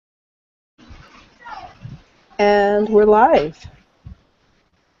And we're live.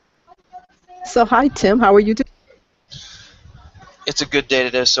 So hi, Tim. How are you doing? It's a good day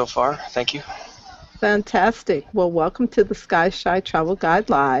today so far. Thank you. Fantastic. Well, welcome to the Skychi Travel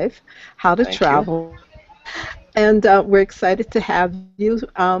Guide Live, How to Thank you. Travel. And we're excited to have you.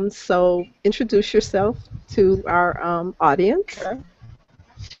 So introduce yourself to our audience. Okay.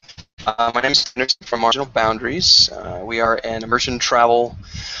 My name is Anderson from Marginal Boundaries. We are an immersion travel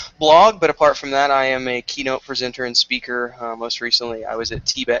blog, but apart from that, I am a keynote presenter and speaker. Most recently, I was at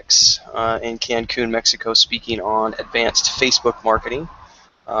TBEX in Cancun, Mexico, speaking on advanced Facebook marketing.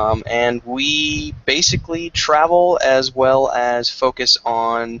 And we basically travel as well as focus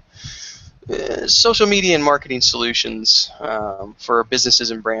on social media and marketing solutions for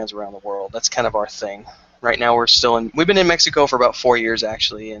businesses and brands around the world. That's kind of our thing. Right now we've been in Mexico for about 4 years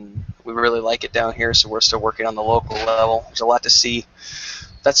actually, and we really like it down here, so we're still working on the local level. There's a lot to see.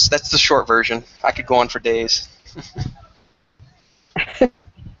 That's the short version. I could go on for days.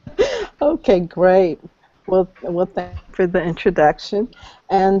 Okay, great. Well, thank you for the introduction.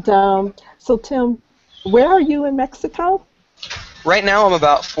 And so, Tim, where are you in Mexico? Right now I'm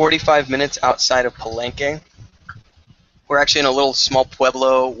about 45 minutes outside of Palenque. We're actually in a little small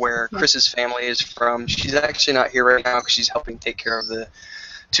pueblo where Chris's family is from. She's actually not here right now because she's helping take care of the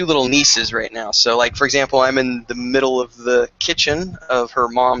 2 little nieces right now. So, like, for example, I'm in the middle of the kitchen of her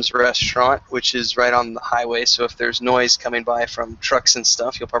mom's restaurant, which is right on the highway. So if there's noise coming by from trucks and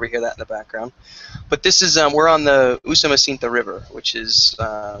stuff, you'll probably hear that in the background. But this is, we're on the Usumacinta River, which is,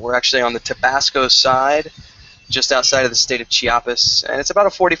 we're actually on the Tabasco side, just outside of the state of Chiapas. And it's about a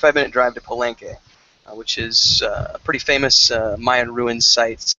 45-minute drive to Palenque, which is a pretty famous Mayan ruins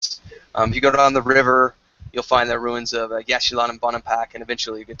site. If you go down the river, you'll find the ruins of Yaxchilan and Bonampak, and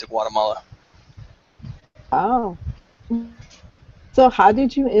eventually you get to Guatemala. Oh. So how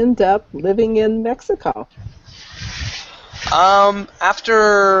did you end up living in Mexico?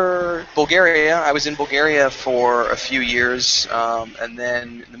 After Bulgaria, I was in Bulgaria for a few years, and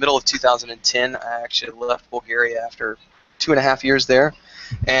then in the middle of 2010, I actually left Bulgaria after 2.5 years there.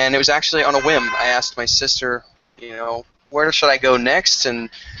 And it was actually on a whim. I asked my sister, where should I go next? And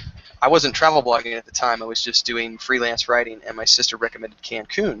I wasn't travel blogging at the time. I was just doing freelance writing, and my sister recommended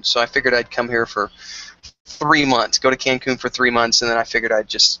Cancun. So I figured I'd come here for 3 months, go to Cancun for 3 months, and then I figured I'd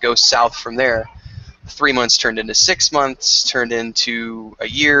just go south from there. 3 months turned into 6 months, turned into a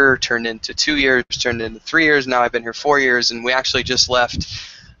year, turned into 2 years, turned into 3 years. Now I've been here 4 years, and we actually just left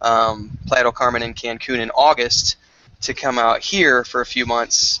Playa del Carmen and Cancun in August to come out here for a few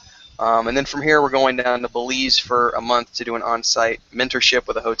months. And then from here we're going down to Belize for a month to do an on-site mentorship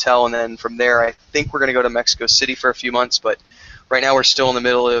with a hotel, and then from there I think we're going to go to Mexico City for a few months, but right now we're still in the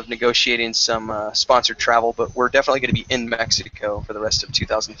middle of negotiating some sponsored travel, but we're definitely going to be in Mexico for the rest of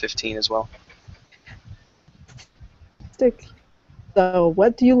 2015 as well. So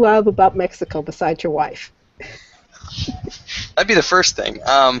what do you love about Mexico besides your wife? That'd be the first thing.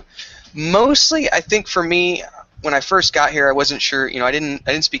 Mostly, I think for me, when I first got here, I wasn't sure. I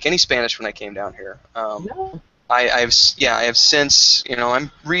didn't speak any Spanish when I came down here. No. I have since.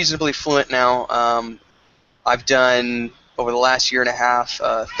 I'm reasonably fluent now. I've done over the last year and a half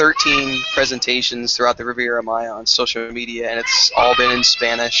 13 presentations throughout the Riviera Maya on social media, and it's all been in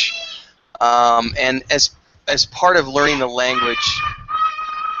Spanish. And as part of learning the language,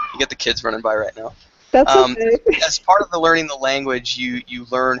 you get the kids running by right now. That's okay. As part of the learning the language, you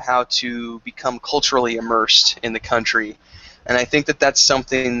learn how to become culturally immersed in the country, and I think that that's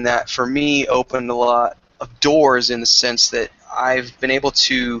something that for me opened a lot of doors in the sense that I've been able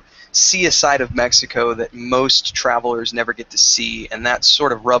to see a side of Mexico that most travelers never get to see, and that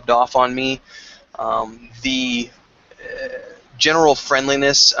sort of rubbed off on me. The general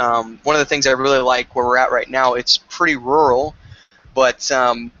friendliness. One of the things I really like where we're at right now, it's pretty rural, but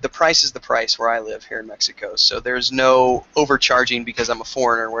the price is the price where I live here in Mexico. So there's no overcharging because I'm a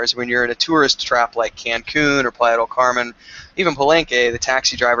foreigner, whereas when you're in a tourist trap like Cancun or Playa del Carmen, even Palenque, the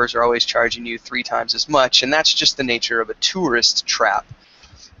taxi drivers are always charging you 3 times as much, and that's just the nature of a tourist trap.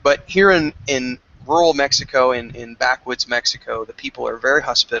 But here in rural Mexico, in backwoods Mexico, the people are very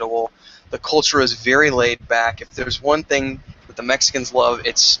hospitable. The culture is very laid back. If there's one thing that the Mexicans love,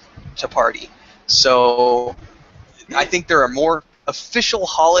 it's to party. So I think there are more official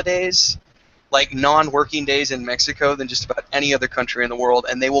holidays, like non-working days in Mexico, than just about any other country in the world,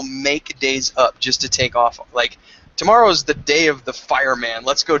 and they will make days up just to take off. Like, tomorrow's the day of the fireman,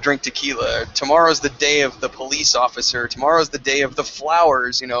 let's go drink tequila. Or, tomorrow's the day of the police officer. Tomorrow's the day of the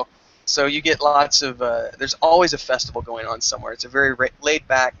flowers, So you get lots of, there's always a festival going on somewhere. It's a very laid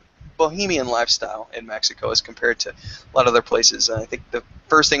back, bohemian lifestyle in Mexico as compared to a lot of other places. And I think the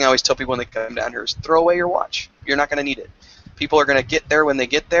first thing I always tell people when they come down here is throw away your watch. You're not going to need it. People are going to get there when they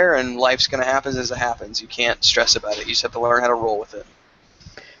get there, and life's going to happen as it happens. You can't stress about it. You just have to learn how to roll with it.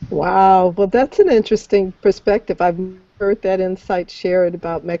 Wow, well, that's an interesting perspective. I've heard that insight shared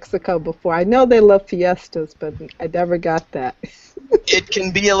about Mexico before. I know they love fiestas, but I never got that. It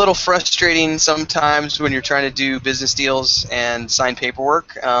can be a little frustrating sometimes when you're trying to do business deals and sign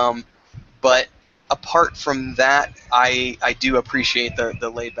paperwork, but apart from that, I do appreciate the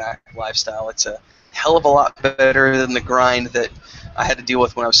laid-back lifestyle. It's a hell of a lot better than the grind that I had to deal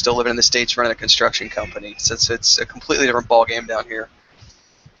with when I was still living in the States running a construction company. So it's a completely different ballgame down here.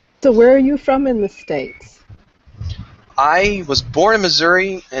 So where are you from in the States? I was born in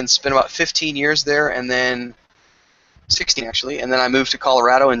Missouri and spent about 15 years there, and then 16 actually, and then I moved to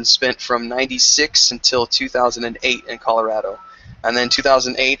Colorado and spent from 96 until 2008 in Colorado. And then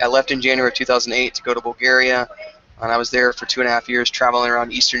 2008, I left in January of 2008 to go to Bulgaria, and I was there for 2.5 years traveling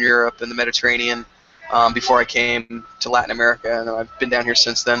around Eastern Europe and the Mediterranean before I came to Latin America, and I've been down here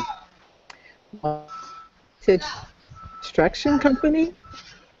since then. Construction company?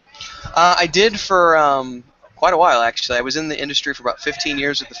 I did for quite a while, actually. I was in the industry for about 15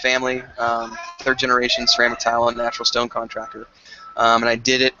 years with the family, third-generation ceramic tile and natural stone contractor. And I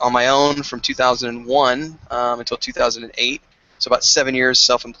did it on my own from 2001 until 2008, so about 7 years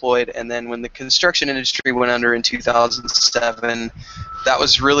self-employed. And then when the construction industry went under in 2007, that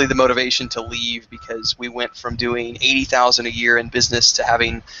was really the motivation to leave, because we went from doing $80,000 a year in business to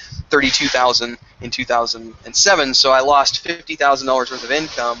having $32,000 in 2007. So I lost $50,000 worth of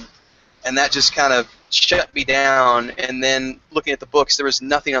income, and that just kind of shut me down. And then looking at the books, there was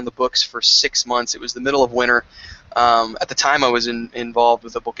nothing on the books for 6 months. It was the middle of winter. At the time, I was involved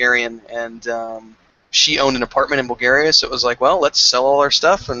with a Bulgarian, and she owned an apartment in Bulgaria, so it was like, well, let's sell all our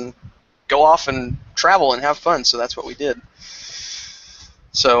stuff and go off and travel and have fun. So that's what we did.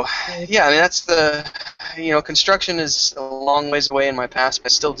 So, yeah, I mean, that's construction is a long ways away in my past. I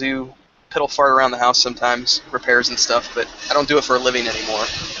still do piddle fart around the house sometimes, repairs and stuff, but I don't do it for a living anymore.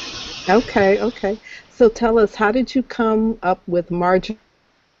 Okay. So tell us, how did you come up with Marginal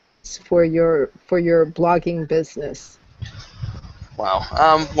for your blogging business?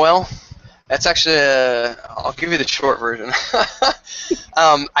 Wow. Well, that's actually I'll give you the short version.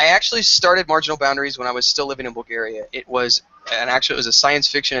 I actually started Marginal Boundaries when I was still living in Bulgaria. It was a science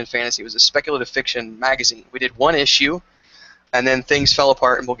fiction and fantasy. It was a speculative fiction magazine. We did one issue, and then things fell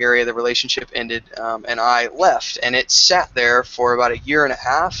apart in Bulgaria. The relationship ended, and I left. And it sat there for about 1.5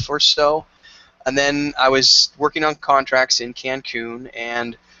 years or so. And then I was working on contracts in Cancun,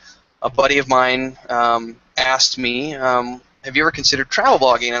 and a buddy of mine asked me, have you ever considered travel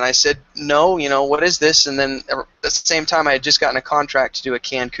blogging? And I said, no, what is this? And then at the same time, I had just gotten a contract to do a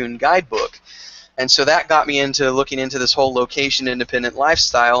Cancun guidebook. And so that got me into looking into this whole location-independent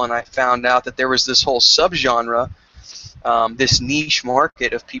lifestyle, and I found out that there was this whole subgenre, this niche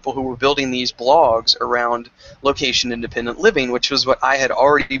market of people who were building these blogs around location-independent living, which was what I had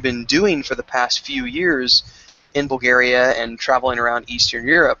already been doing for the past few years in Bulgaria and traveling around Eastern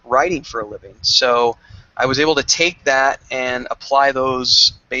Europe, writing for a living. So I was able to take that and apply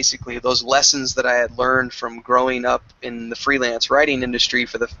those lessons that I had learned from growing up in the freelance writing industry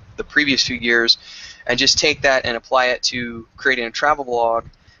for the previous few years, and just take that and apply it to creating a travel blog,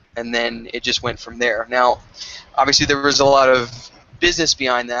 and then it just went from there. Now, obviously there was a lot of business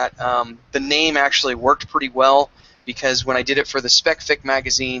behind that. The name actually worked pretty well, because when I did it for the Spec-Fic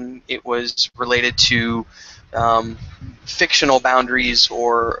magazine, it was related to fictional boundaries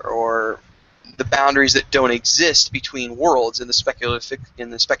or the boundaries that don't exist between worlds in the speculative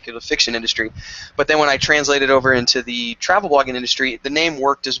fiction industry. But then when I translated over into the travel blogging industry, the name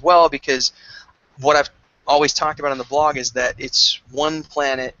worked as well, because what I've always talked about on the blog is that it's one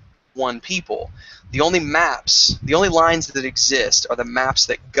planet, one people. The only lines that exist are the maps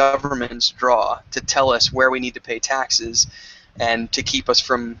that governments draw to tell us where we need to pay taxes and to keep us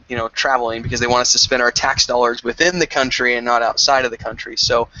from, traveling, because they want us to spend our tax dollars within the country and not outside of the country.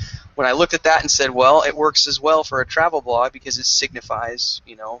 So when I looked at that and said, well, it works as well for a travel blog because it signifies,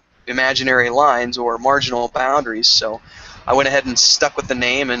 imaginary lines or marginal boundaries. So I went ahead and stuck with the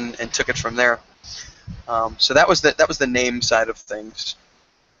name and took it from there. So that was the name side of things.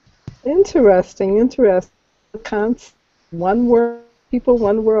 Interesting. One word, people,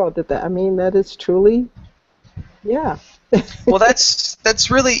 one world. That is truly, yeah. Well, that's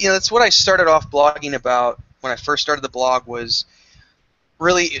really, that's what I started off blogging about when I first started the blog, was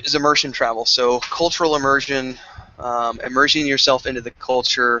really is immersion travel. So cultural immersion, immersing yourself into the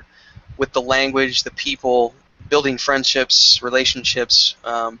culture with the language, the people, building friendships, relationships,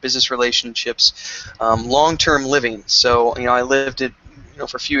 business relationships, long-term living. So, I lived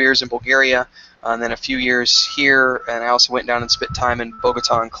for a few years in Bulgaria, and then a few years here, and I also went down and spent time in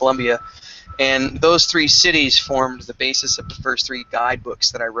Bogota and Colombia. And those three cities formed the basis of the first three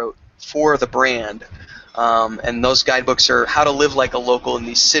guidebooks that I wrote for the brand. And those guidebooks are how to live like a local in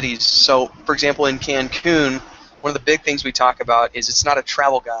these cities. So, for example, in Cancun, one of the big things we talk about is it's not a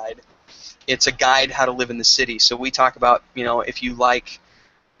travel guide. It's a guide how to live in the city. So we talk about, if you like,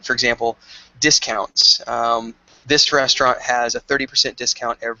 for example, discounts. This restaurant has a 30%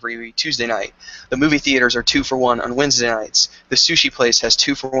 discount every Tuesday night. The movie theaters are 2 for 1 on Wednesday nights. The sushi place has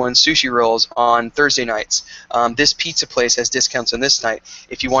 2 for 1 sushi rolls on Thursday nights. This pizza place has discounts on this night.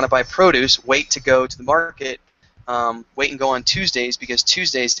 If you want to buy produce, wait to go to the market. Wait and go on Tuesdays, because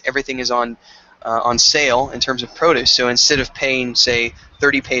Tuesdays everything is on sale in terms of produce. So instead of paying, say,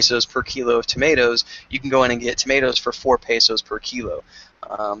 30 pesos per kilo of tomatoes, you can go in and get tomatoes for 4 pesos per kilo.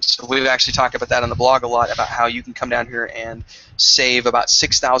 So we've actually talked about that on the blog a lot, about how you can come down here and save about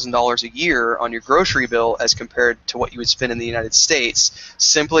 $6,000 a year on your grocery bill as compared to what you would spend in the United States,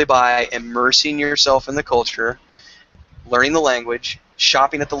 simply by immersing yourself in the culture, learning the language,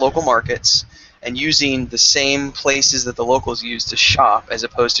 shopping at the local markets, and using the same places that the locals use to shop, as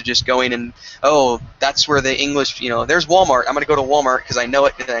opposed to just going and, that's where the English, there's Walmart, I'm going to go to Walmart because I know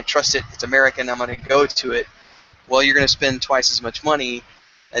it and I trust it, it's American, I'm going to go to it. Well, you're going to spend twice as much money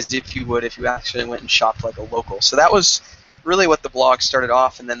as if you would if you actually went and shopped like a local. So that was really what the blog started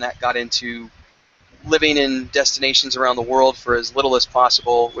off, and then that got into living in destinations around the world for as little as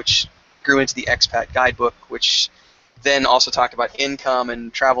possible, which grew into the Expat Guidebook, which then also talked about income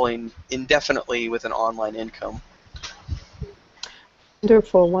and traveling indefinitely with an online income.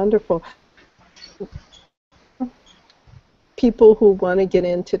 Wonderful, wonderful. People who want to get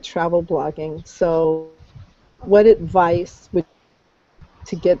into travel blogging, so what advice would you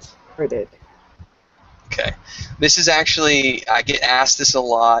to get started? Okay, this is actually, I get asked this a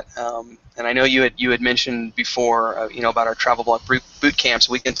lot, and I know you had mentioned before, about our travel blog boot camps.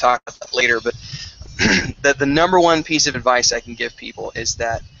 We can talk about that later, but the number one piece of advice I can give people is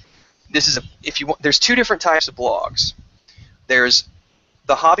that this is there's two different types of blogs. There's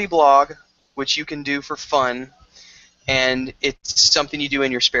the hobby blog, which you can do for fun, and it's something you do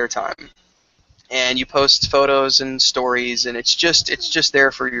in your spare time. And you post photos and stories, and it's just there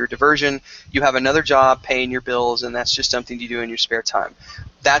for your diversion. You have another job paying your bills, and that's just something you do in your spare time.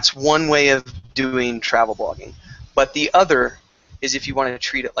 That's one way of doing travel blogging. But the other is if you want to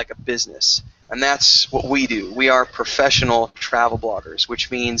treat it like a business, and that's what we do. We are professional travel bloggers,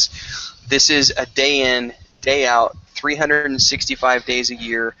 which means this is a day in, day out, 365 days a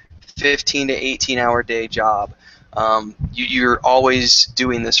year, 15 to 18-hour day job. You're always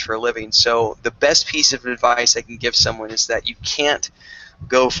doing this for a living. So the best piece of advice I can give someone is that you can't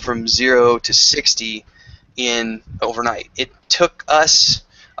go from 0 to 60 in overnight. It took us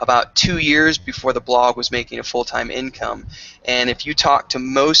about 2 years before the blog was making a full-time income. And if you talk to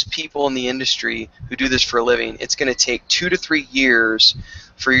most people in the industry who do this for a living, it's going to take 2 to 3 years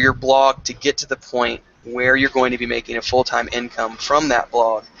for your blog to get to the point where you're going to be making a full-time income from that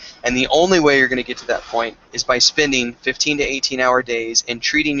blog. And the only way you're going to get to that point is by spending 15 to 18-hour days and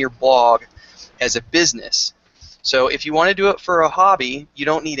treating your blog as a business. So if you want to do it for a hobby, you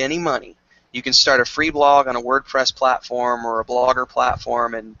don't need any money. You can start a free blog on a WordPress platform or a Blogger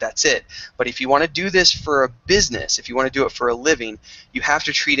platform, and that's it. But if you want to do this for a business, if you want to do it for a living, you have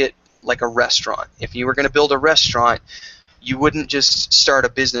to treat it like a restaurant. If you were going to build a restaurant, you wouldn't just start a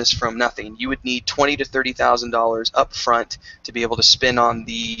business from nothing. You would need $20,000 to $30,000 up front to be able to spend on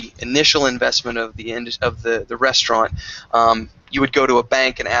the initial investment of the restaurant. You would go to a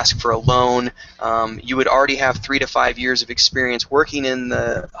bank and ask for a loan. You would already have 3 to 5 years of experience working in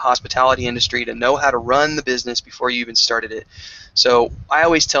the hospitality industry to know how to run the business before you even started it. So I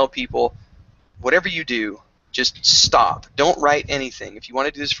always tell people, whatever you do, just stop. Don't write anything. If you want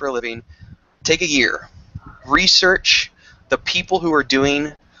to do this for a living, take a year. Research the people who are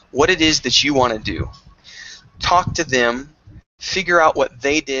doing what it is that you want to do. Talk to them, figure out what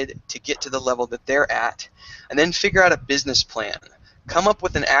they did to get to the level that they're at, and then figure out a business plan. Come up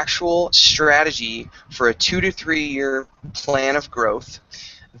with an actual strategy for a 2 to 3 year plan of growth.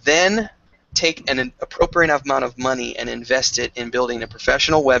 Then take an appropriate amount of money and invest it in building a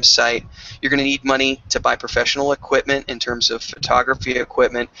professional website. You're going to need money to buy professional equipment in terms of photography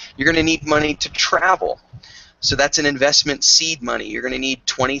equipment. You're going to need money to travel. So that's an investment seed money. You're going to need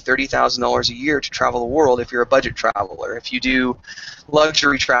 $20,000, $30,000 a year to travel the world if you're a budget traveler. If you do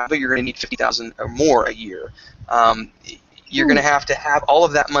luxury travel, you're going to need $50,000 or more a year. you're going to have all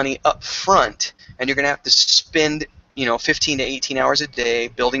of that money up front, and you're going to have to spend 15 to 18 hours a day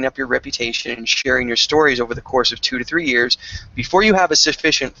building up your reputation and sharing your stories over the course of 2 to 3 years before you have a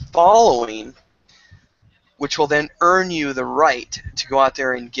sufficient following, which will then earn you the right to go out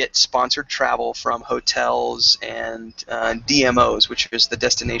there and get sponsored travel from hotels and DMOs, which is the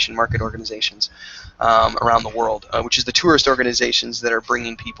destination market organizations around the world, which is the tourist organizations that are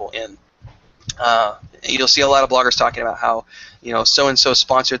bringing people in. You'll see a lot of bloggers talking about how so-and-so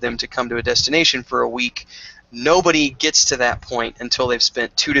sponsored them to come to a destination for a week. Nobody gets to that point until they've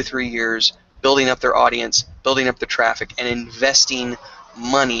spent 2 to 3 years building up their audience, building up the traffic, and investing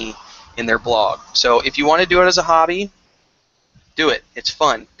money in their blog. So if you want to do it as a hobby, do it. It's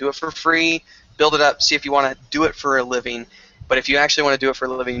fun. Do it for free. Build it up. See if you want to do it for a living. But if you actually want to do it for a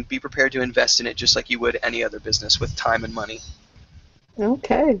living, be prepared to invest in it just like you would any other business with time and money.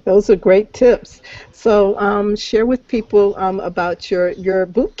 Okay, those are great tips. So share with people about your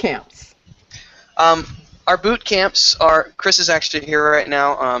boot camps. Our boot camps are, Chris is actually here right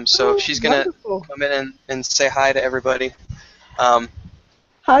now, so she's going to come in and say hi to everybody.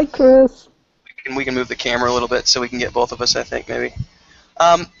 Hi, Chris. We can move the camera a little bit so we can get both of us, I think, maybe.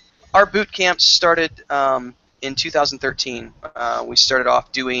 Our boot camps started in 2013. We started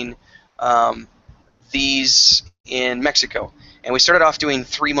off doing these in Mexico. And we started off doing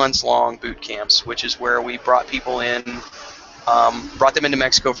 3 months long boot camps, which is where we brought people in, brought them into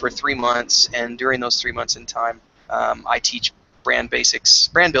Mexico for 3 months, and during those 3 months in time, I teach brand basics,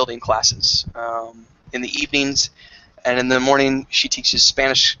 brand building classes in the evenings, and in the morning she teaches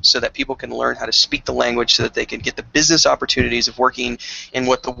Spanish so that people can learn how to speak the language so that they can get the business opportunities of working in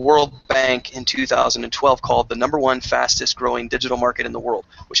what the World Bank in 2012 called the #1 fastest growing digital market in the world,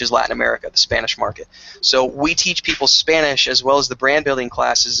 which is Latin America, the Spanish market. So we teach people Spanish as well as the brand building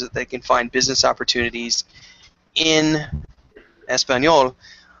classes so that they can find business opportunities in Español,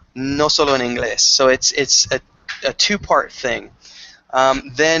 no solo en inglés. So it's a two-part thing.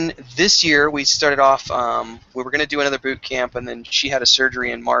 Then this year we started off, we were going to do another boot camp, and then she had a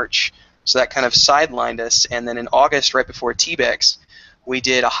surgery in March, so that kind of sidelined us. And then in August, right before TBEX, we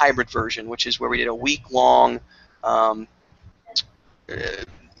did a hybrid version, which is where we did a week-long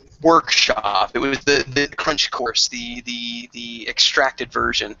workshop. It was the crunch course, the extracted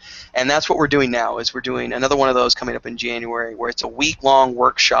version, and that's what we're doing now. Is we're doing another one of those coming up in January, where it's a week-long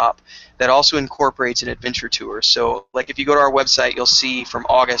workshop that also incorporates an adventure tour. So, like if you go to our website, you'll see from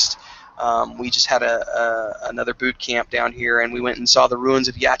August, we just had another boot camp down here, and we went and saw the ruins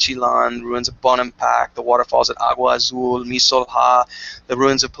of Yaxchilán, ruins of Bonampak, the waterfalls at Agua Azul, Misolha, the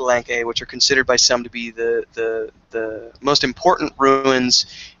ruins of Palenque, which are considered by some to be the most important ruins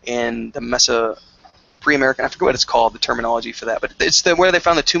in the pre-American, I forget what it's called, the terminology for that, but it's where they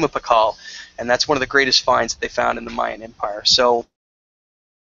found the Tomb of Pakal, and that's one of the greatest finds that they found in the Mayan Empire. So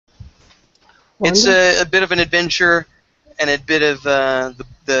it's a bit of an adventure and a bit of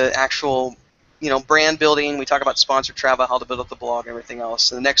the actual, brand building. We talk about sponsored travel, how to build up the blog, and everything else.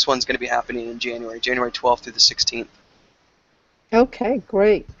 So the next one's going to be happening in January 12th through the 16th. Okay,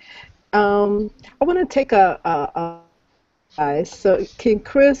 great. I want to take so can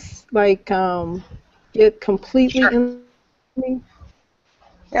Chris get completely in me?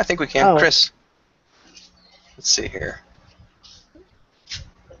 Yeah, I think we can. Chris, let's see here.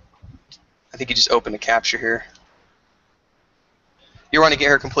 I think you just opened a capture here. You want to get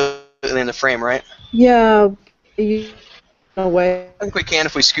her completely in the frame, right? Yeah. No way. I think we can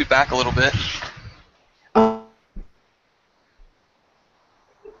if we scoot back a little bit.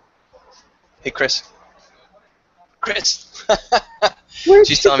 Hey, Chris. Chris.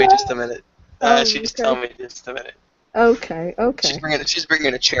 She's telling me just a minute. She's telling me just a minute. Okay. She's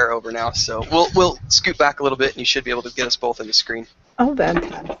bringing a chair over now, so we'll scoot back a little bit, and you should be able to get us both on the screen. Oh,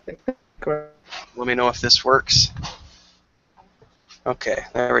 fantastic! Great. Let me know if this works. Okay,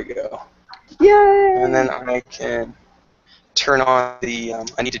 there we go. Yay! And then I can turn on the.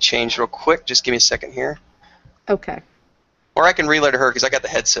 I need to change real quick. Just give me a second here. Okay. Or I can relay to her because I got the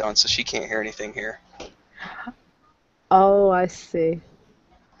headset on, so she can't hear anything here. Oh, I see.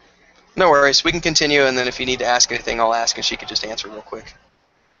 No worries. We can continue, and then if you need to ask anything, I'll ask, and she can just answer real quick.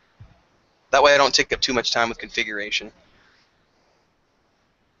 That way I don't take up too much time with configuration.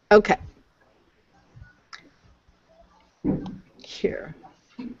 Okay. Here.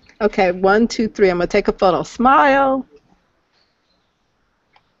 Okay, 1, 2, 3. I'm going to take a photo. Smile.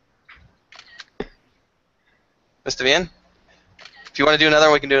 Mr. Bien? If you want to do another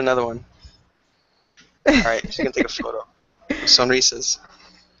one, we can do another one. All right, she's going to take a photo. Sonrisas.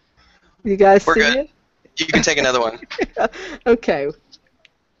 You guys We're see good. it? You can take another one. Okay.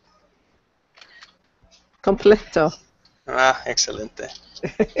 Completo. Ah, excelente.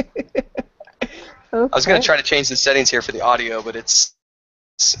 I was going to Okay. try to change the settings here for the audio, but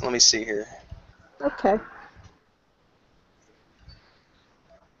let me see here. Okay.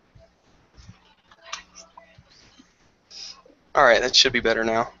 All right, that should be better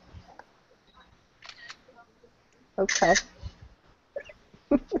now. Okay.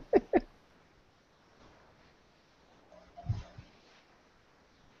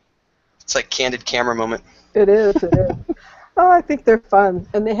 It's like candid camera moment. It is. It is. Oh, I think they're fun,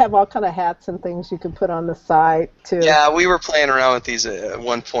 and they have all kind of hats and things you can put on the side too. Yeah, we were playing around with these at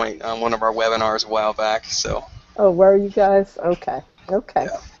one point on one of our webinars a while back. So Oh, where are you guys? Okay. Okay.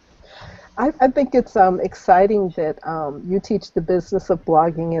 yeah. I think it's exciting that you teach the business of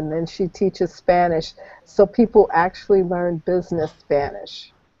blogging and then she teaches Spanish, so people actually learn business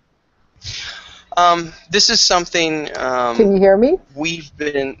Spanish. This is something Can you hear me? we've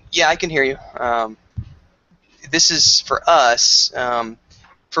been. Yeah, I can hear you. This is for us.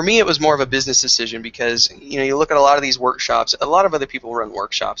 For me, it was more of a business decision because you look at a lot of these workshops. A lot of other people run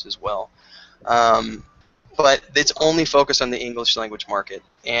workshops as well, but it's only focused on the English language market,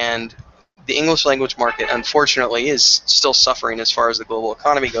 and the English language market, unfortunately, is still suffering as far as the global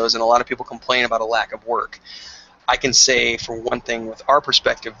economy goes, and a lot of people complain about a lack of work. I can say, for one thing, with our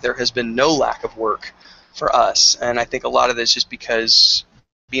perspective, there has been no lack of work for us, and I think a lot of this is just because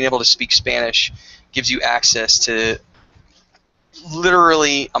being able to speak Spanish gives you access to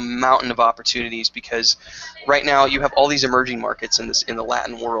literally a mountain of opportunities, because right now you have all these emerging markets in the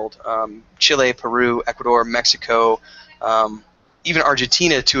Latin world, Chile, Peru, Ecuador, Mexico, even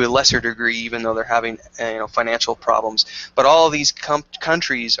Argentina to a lesser degree, even though they're having financial problems. But all of these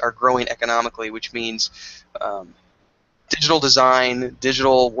countries are growing economically, which means digital design,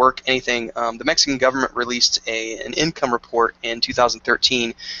 digital work, anything. The Mexican government released an income report in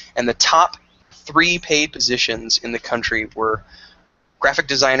 2013, and the top 3 paid positions in the country were graphic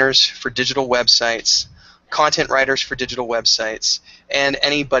designers for digital websites, content writers for digital websites, and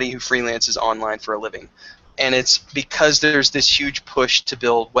anybody who freelances online for a living. And it's because there's this huge push to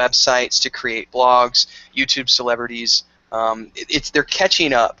build websites, to create blogs, YouTube celebrities. They're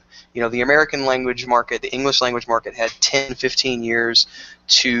catching up. The American language market, the English language market had 10, 15 years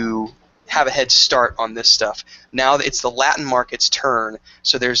to have a head start on this stuff. Now it's the Latin market's turn,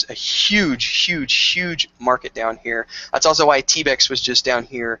 so there's a huge, huge, huge market down here. That's also why TBEX was just down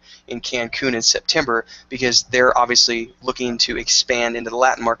here in Cancun in September, because they're obviously looking to expand into the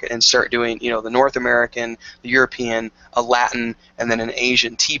Latin market and start doing, the North American, the European, a Latin, and then an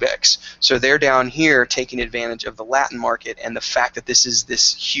Asian TBEX. So they're down here taking advantage of the Latin market and the fact that this is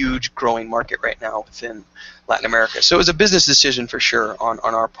this huge growing market right now within Latin America. So it was a business decision for sure on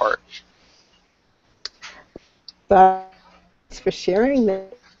our part. Thanks for sharing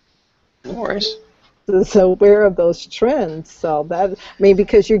that. No worries. Is aware of those trends, so that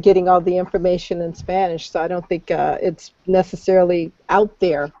because you're getting all the information in Spanish, so I don't think it's necessarily out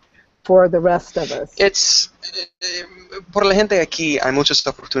there for the rest of us. Por la gente aquí hay muchas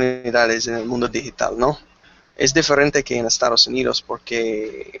oportunidades en el mundo digital, ¿no? Es diferente que en Estados Unidos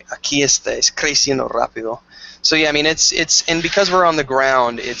porque aquí es creciendo rápido. So yeah, I mean it's and because we're on the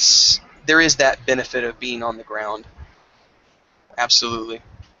ground, there is that benefit of being on the ground. Absolutely.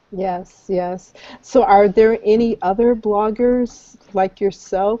 Yes, yes. So are there any other bloggers like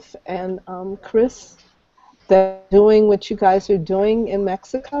yourself and Chris that are doing what you guys are doing in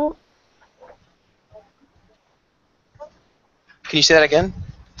Mexico? Can you say that again?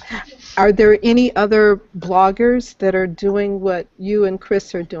 Are there any other bloggers that are doing what you and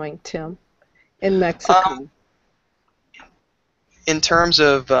Chris are doing, Tim, in Mexico? In terms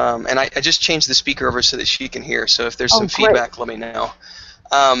of, and I just changed the speaker over so that she can hear, so if there's some feedback, let me know.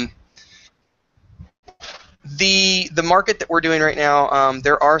 The market that we're doing right now,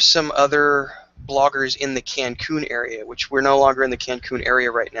 there are some other bloggers in the Cancun area, which we're no longer in the Cancun area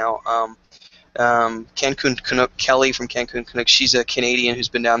right now. Cancun Canuck, Kelly from Cancun Canuck, she's a Canadian who's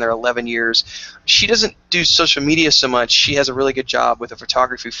been down there 11 years. She doesn't do social media so much. She has a really good job with a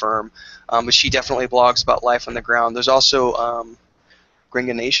photography firm, but she definitely blogs about life on the ground. There's also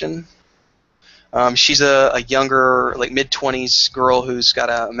Gringa Nation. She's a younger, like mid-20s girl who's got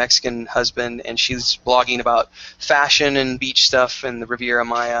a Mexican husband, and she's blogging about fashion and beach stuff in the Riviera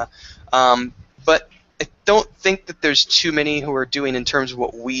Maya. But I don't think that there's too many who are doing in terms of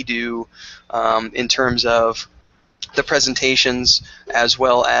what we do, in terms of the presentations as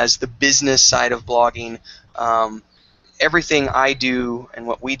well as the business side of blogging. Everything I do and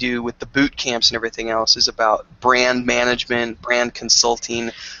what we do with the boot camps and everything else is about brand management, brand consulting,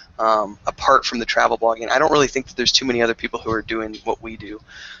 apart from the travel blogging. I don't really think that there's too many other people who are doing what we do.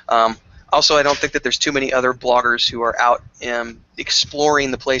 Also, I don't think that there's too many other bloggers who are out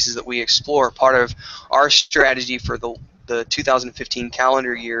exploring the places that we explore. Part of our strategy for the 2015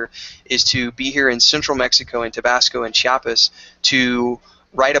 calendar year is to be here in central Mexico, in Tabasco and Chiapas, to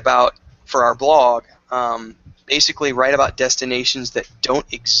write about, for our blog, basically write about destinations that don't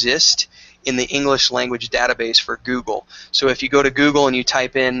exist in the English language database for Google. So if you go to Google and you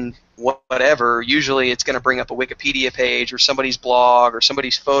type in whatever, usually it's going to bring up a Wikipedia page or somebody's blog or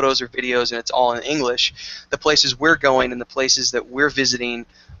somebody's photos or videos, and it's all in English. The places we're going and the places that we're visiting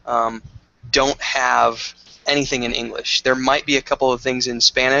don't have anything in English. There might be a couple of things in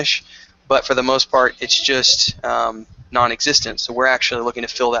Spanish, but for the most part, it's just non-existent. So we're actually looking to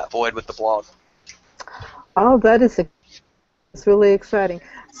fill that void with the blog. Oh, that is it's really exciting.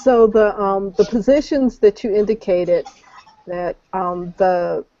 So the positions that you indicated that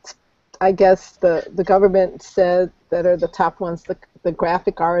I guess the government said that are the top ones, the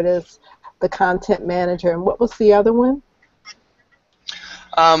graphic artist, the content manager, and what was the other one?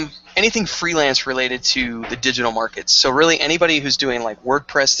 Anything freelance related to the digital markets. So really anybody who's doing like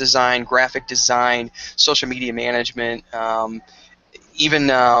WordPress design, graphic design, social media management,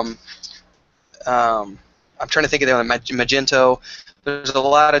 even I'm trying to think of the other, Magento. There's a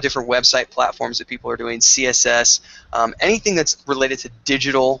lot of different website platforms that people are doing, CSS, anything that's related to the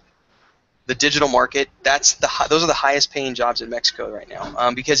digital market. Those are the highest paying jobs in Mexico right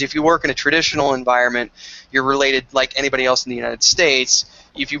now. Because if you work in a traditional environment, you're related like anybody else in the United States.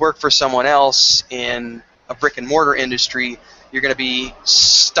 If you work for someone else in a brick and mortar industry, you're going to be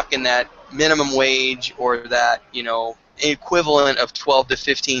stuck in that minimum wage or that, you know, equivalent of $12 to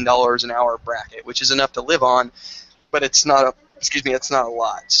 $15 an hour bracket, which is enough to live on, but it's not it's not a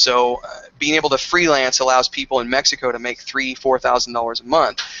lot. So being able to freelance allows people in Mexico to make $3,000–$4,000 a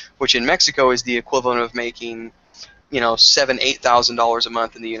month, which in Mexico is the equivalent of making, you know, $7,000–$8,000 a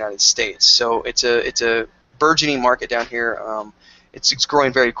month in the United States. So it's a burgeoning market down here. It's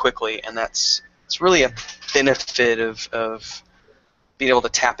growing very quickly, and it's really a benefit of being able to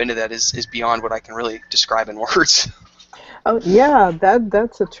tap into that is beyond what I can really describe in words. Oh yeah,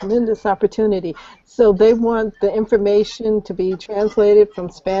 that's a tremendous opportunity. So they want the information to be translated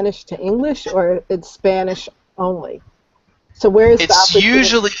from Spanish to English, or it's Spanish only? So where is the It's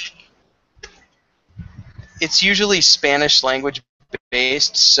opportunity? usually Spanish language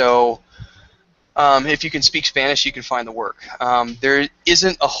based. So if you can speak Spanish, you can find the work. There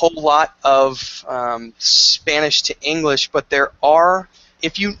isn't a whole lot of Spanish to English, but there are.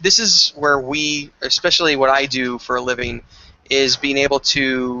 This is where especially what I do for a living, is being able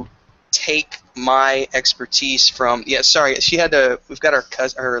to take my expertise from. Yeah, sorry, we've got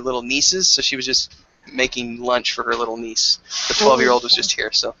her little nieces, so she was just making lunch for her little niece. The 12-year-old was just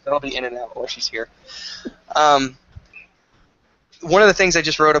here, so that'll be in and out while she's here. One of the things I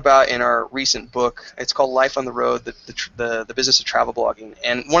just wrote about in our recent book, it's called Life on the Road, the Business of Travel Blogging.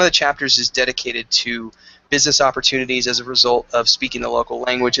 And one of the chapters is dedicated to business opportunities as a result of speaking the local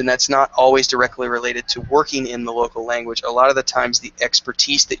language, and that's not always directly related to working in the local language. A lot of the times the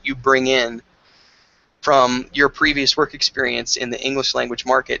expertise that you bring in from your previous work experience in the English language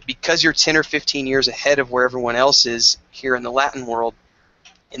market, because you're 10 or 15 years ahead of where everyone else is here in the Latin world,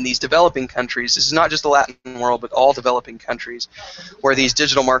 in these developing countries, this is not just the Latin world, but all developing countries where these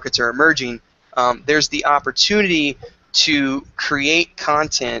digital markets are emerging, there's the opportunity to create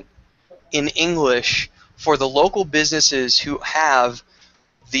content in English for the local businesses who have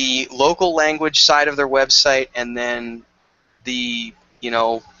the local language side of their website and then the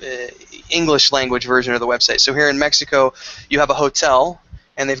English language version of the website. So here in Mexico, you have a hotel,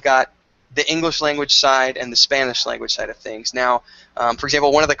 and they've got the English language side and the Spanish language side of things. Now, for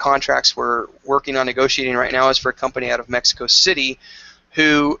example, one of the contracts we're working on negotiating right now is for a company out of Mexico City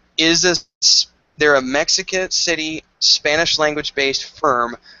who they're a Mexico City Spanish language based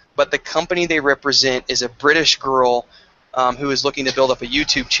firm, but the company they represent is a British girl who is looking to build up a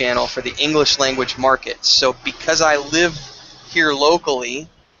YouTube channel for the English language market. So because I live here locally,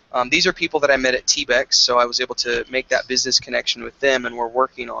 these are people that I met at TBEX, so I was able to make that business connection with them, and we're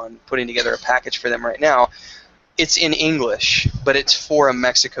working on putting together a package for them right now. It's in English, but it's for a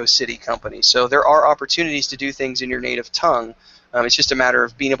Mexico City company. So there are opportunities to do things in your native tongue. It's just a matter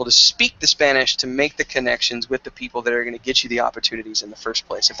of being able to speak the Spanish to make the connections with the people that are going to get you the opportunities in the first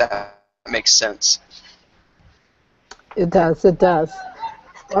place, if that makes sense. It does, it does.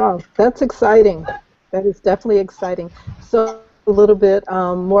 Wow, that's exciting. That is definitely exciting. So a little bit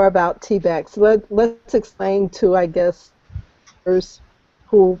more about TBEX. Let's explain to, I guess, those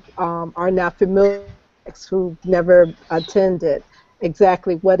who are not familiar, who never attended,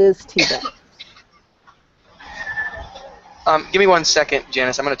 exactly what is TBEX. Give me 1 second,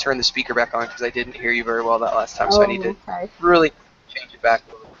 Janice. I'm going to turn the speaker back on because I didn't hear you very well that last time, so I need Oh, to okay. really change it back.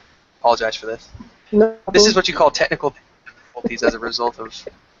 Apologize for this. No This is problem. what you call technical difficulties as a result of.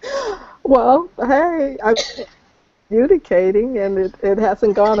 Well, hey, I'm communicating and it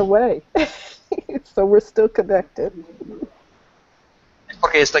hasn't gone away. So we're still connected.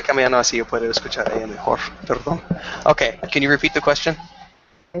 Porque estoy cambiando así yo puedo escuchar a ella mejor. Perdón. Okay, can you repeat the question?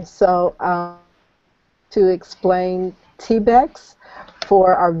 So to explain TBEX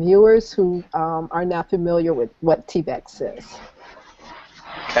for our viewers who are not familiar with what TBEX is.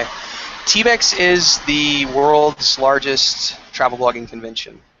 Okay. TBEX is the world's largest travel blogging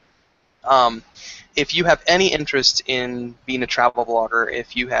convention. If you have any interest in being a travel blogger,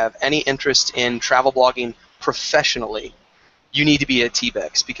 if you have any interest in travel blogging professionally, you need to be at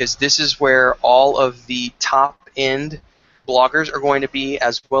TBEX because this is where all of the top-end bloggers are going to be,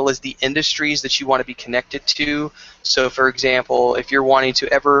 as well as the industries that you want to be connected to. So, for example, if you're wanting to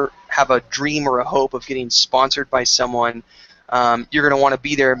ever have a dream or a hope of getting sponsored by someone, you're going to want to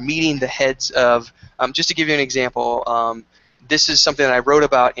be there meeting the heads of, just to give you an example, this is something that I wrote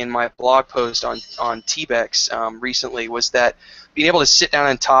about in my blog post on TBEX recently, was that being able to sit down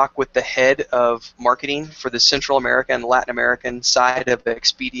and talk with the head of marketing for the Central America and Latin American side of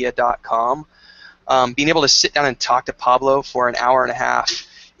Expedia.com, being able to sit down and talk to Pablo for an hour and a half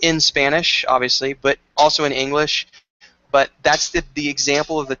in Spanish, obviously, but also in English. But that's the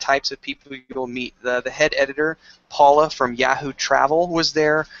example of the types of people you'll meet. The head editor, Paula from Yahoo Travel, was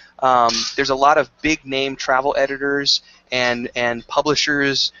there. There's a lot of big name travel editors and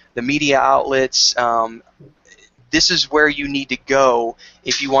publishers, the media outlets. This is where you need to go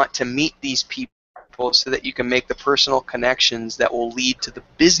if you want to meet these people so that you can make the personal connections that will lead to the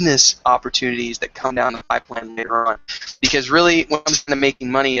business opportunities that come down the pipeline later on. Because really, when it comes to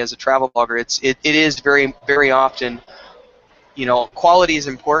making money as a travel blogger, it is very, very often, you know, quality is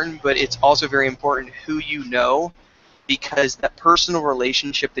important, but it's also very important who you know, because that personal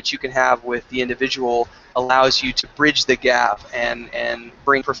relationship that you can have with the individual allows you to bridge the gap and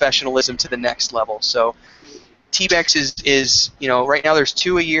bring professionalism to the next level. So TBEX is, you know, right now there's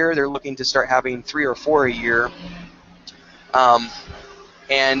 2 a year. They're looking to start having 3 or 4 a year.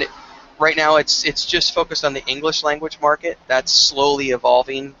 And right now it's just focused on the English language market. That's slowly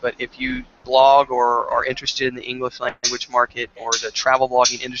evolving, but if you blog or are interested in the English language market or the travel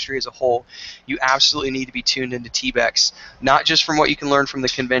blogging industry as a whole, you absolutely need to be tuned into TBEX, not just from what you can learn from the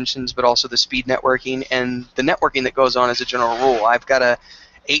conventions, but also the speed networking and the networking that goes on as a general rule. I've got a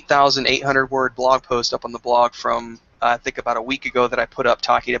 8,800 word blog post up on the blog from I think about a week ago that I put up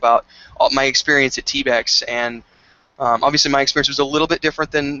talking about my experience at TBEX, and obviously my experience was a little bit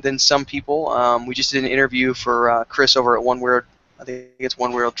different than some people. We just did an interview for Chris over at One Weird, I think it's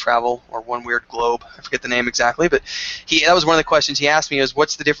One Weird Travel or One Weird Globe, I forget the name exactly, but that was one of the questions he asked me, is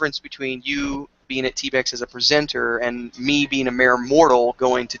what's the difference between you being at TBEX as a presenter and me being a mere mortal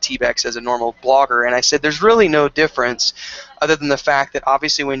going to TBEX as a normal blogger? And I said there's really no difference other than the fact that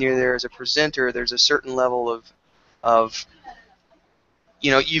obviously when you're there as a presenter, there's a certain level of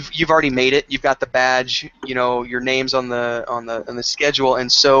you know, you've already made it. You've got the badge. You know, your name's on the schedule,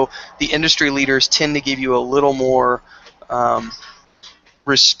 and so the industry leaders tend to give you a little more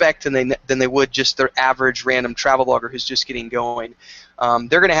respect than they would just their average random travel blogger who's just getting going.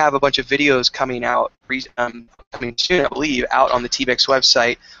 They're going to have a bunch of videos coming out coming soon, I believe, out on the TBEX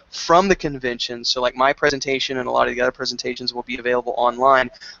website from the convention. So like my presentation and a lot of the other presentations will be available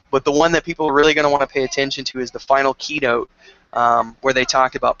online. But the one that people are really going to want to pay attention to is the final keynote, where they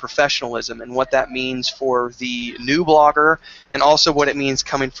talked about professionalism and what that means for the new blogger, and also what it means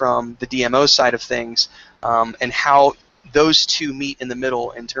coming from the DMO side of things, and how those two meet in the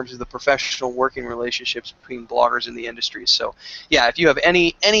middle in terms of the professional working relationships between bloggers and the industry. So yeah, if you have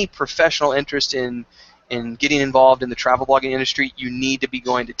any professional interest in getting involved in the travel blogging industry, you need to be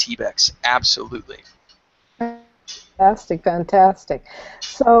going to TBEX. Absolutely. Fantastic, fantastic.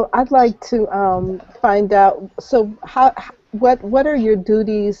 So I'd like to find out. So what are your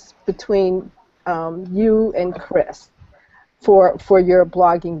duties between you and Chris for your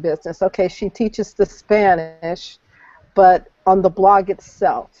blogging business? Okay, she teaches the Spanish, but on the blog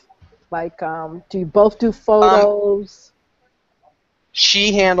itself, like, do you both do photos?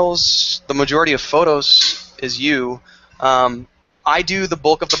 She handles the majority of photos, is you. I do the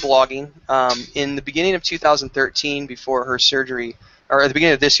bulk of the blogging. In the beginning of 2013, before her surgery, or at the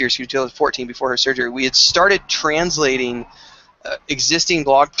beginning of this year, 2014, before her surgery, we had started translating existing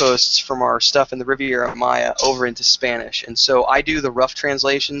blog posts from our stuff in the Riviera Maya over into Spanish. And so I do the rough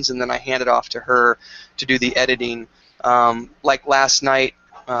translations, and then I hand it off to her to do the editing. Like last night,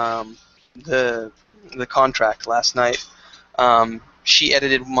 the contract last night. She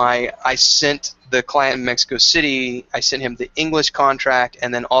edited I sent the client in Mexico City, I sent him the English contract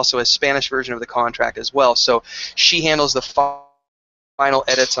and then also a Spanish version of the contract as well. So she handles the final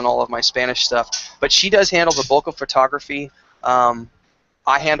edits on all of my Spanish stuff. But she does handle the bulk of photography.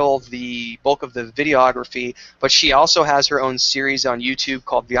 I handle the bulk of the videography, but she also has her own series on YouTube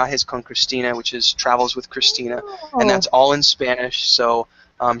called Viajes con Cristina, which is Travels with Cristina, and that's all in Spanish. So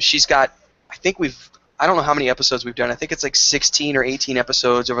she's got, I don't know how many episodes we've done. I think it's like 16 or 18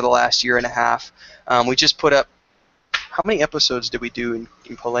 episodes over the last year and a half. We just put up, how many episodes did we do in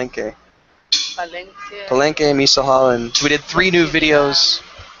Palenque? Palenque, Misahal, and so we did 3 new videos.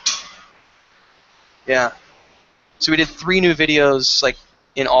 Yeah. So we did 3 new videos like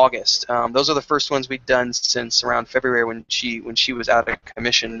in August. Those are the first ones we've done since around February when she was out of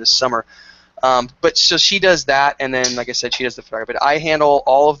commission this summer. But so she does that, and then like I said, she does the photography. But I handle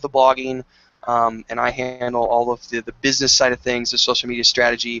all of the blogging, and I handle all of the business side of things, the social media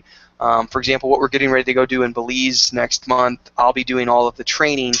strategy. For example, what we're getting ready to go do in Belize next month, I'll be doing all of the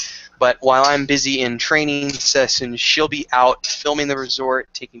training. But while I'm busy in training sessions, she'll be out filming the resort,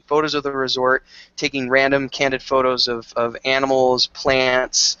 taking photos of the resort, taking random candid photos of animals,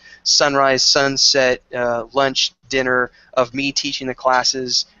 plants, sunrise, sunset, lunch, dinner, of me teaching the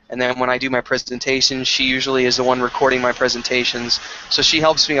classes. And then when I do my presentations, she usually is the one recording my presentations. So she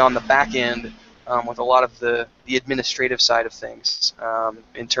helps me on the back end with a lot of the administrative side of things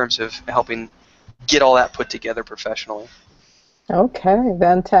in terms of helping get all that put together professionally. Okay,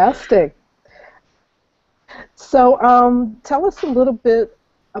 fantastic. So tell us a little bit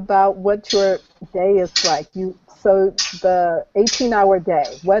about what your day is like. So the 18-hour day,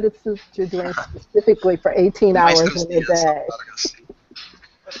 what is it you're doing specifically for 18 hours in a day?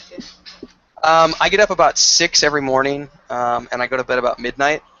 I get up about 6 every morning, and I go to bed about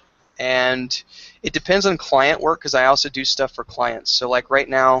midnight. And it depends on client work because I also do stuff for clients. So like right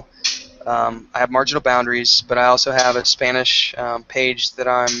now, I have Marginal Boundaries, but I also have a Spanish page that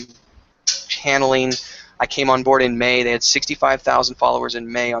I'm handling. I came on board in May. They had 65,000 followers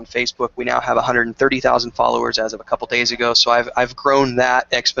in May on Facebook. We now have 130,000 followers as of a couple days ago. So I've grown that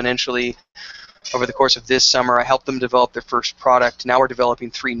exponentially over the course of this summer. I helped them develop their first product. Now we're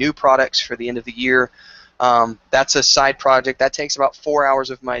developing 3 new products for the end of the year. That's a side project. That takes about 4 hours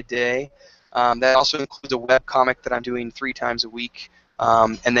of my day. That also includes a web comic that I'm doing 3 times a week.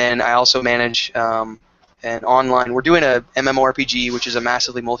 And then I also manage an online, we're doing a MMORPG, which is a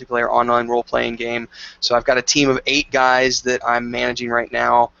massively multiplayer online role-playing game. So I've got a team of 8 guys that I'm managing right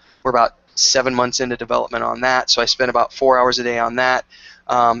now. We're about 7 months into development on that, so I spend about 4 hours a day on that.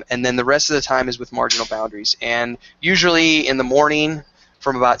 And then the rest of the time is with Marginal Boundaries. And usually in the morning,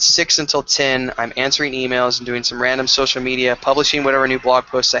 from about 6 until 10, I'm answering emails and doing some random social media, publishing whatever new blog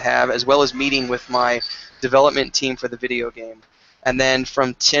posts I have, as well as meeting with my development team for the video game. And then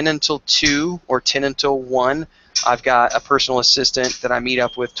from 10 until 2 or 10 until 1, I've got a personal assistant that I meet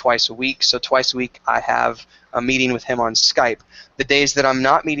up with twice a week. So twice a week I have a meeting with him on Skype. The days that I'm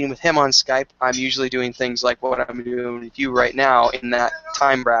not meeting with him on Skype, I'm usually doing things like what I'm doing with you right now in that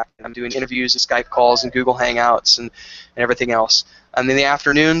time bracket. I'm doing interviews and Skype calls and Google Hangouts and everything else. And in the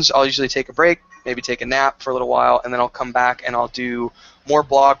afternoons, I'll usually take a break, maybe take a nap for a little while, and then I'll come back and I'll do more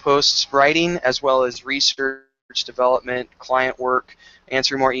blog posts, writing, as well as research, development, client work,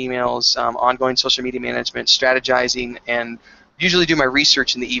 answering more emails, ongoing social media management, strategizing, and usually do my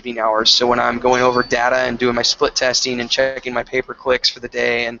research in the evening hours. So when I'm going over data and doing my split testing and checking my pay-per-clicks for the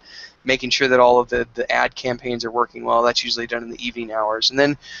day and making sure that all of the ad campaigns are working well, that's usually done in the evening hours. And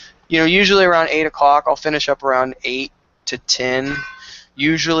then, usually around 8 o'clock, I'll finish up around 8 to 10,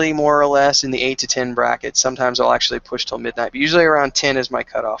 usually more or less in the 8 to 10 bracket. Sometimes I'll actually push till midnight, but usually around 10 is my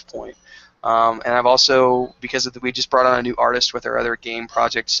cutoff point. And I've also, because we just brought on a new artist with our other game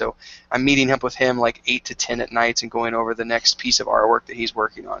project, so I'm meeting up with him like 8 to 10 at nights and going over the next piece of artwork that he's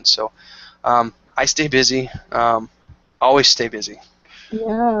working on. So I stay busy, always stay busy.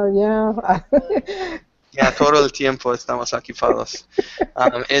 Yeah. Yeah, todo el tiempo estamos ocupados.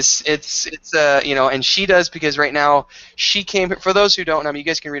 And she does, because right now she came. For those who don't know, you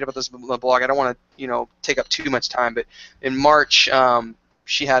guys can read about this on the blog. I don't want to, take up too much time, but in March,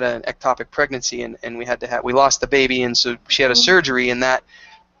 she had an ectopic pregnancy, and we lost the baby, and so she had a surgery, and that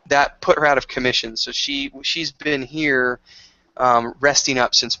put her out of commission. So she's been here resting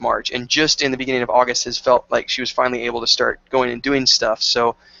up since March, and just in the beginning of August has felt like she was finally able to start going and doing stuff.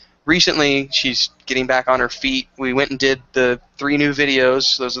 So recently she's getting back on her feet. We went and did the 3 new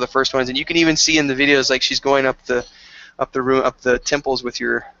videos. Those are the first ones, and you can even see in the videos like she's going up the temples with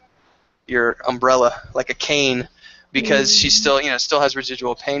your umbrella like a cane, because she still has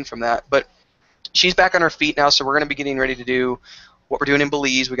residual pain from that. But she's back on her feet now, so we're going to be getting ready to do what we're doing in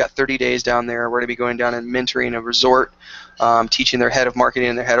Belize. We got 30 days down there. We're going to be going down and mentoring a resort, teaching their head of marketing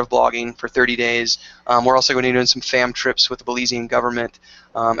and their head of blogging for 30 days. We're also going to be doing some fam trips with the Belizean government,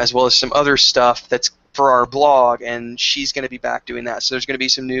 as well as some other stuff that's for our blog, and she's going to be back doing that. So there's going to be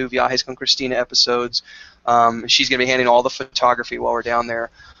some new Viajes con Cristina episodes. She's going to be handling all the photography while we're down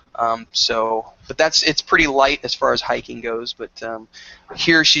there. But it's pretty light as far as hiking goes. But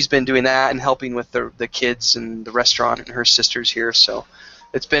here she's been doing that and helping with the kids and the restaurant and her sisters here. So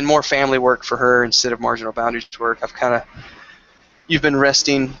it's been more family work for her instead of marginal boundaries work. You've been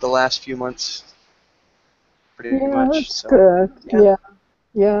resting the last few months pretty much. That's So, good.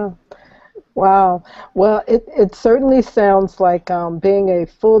 Yeah. Wow. Well, it certainly sounds like being a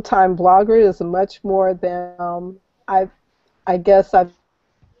full-time blogger is much more than I guess I've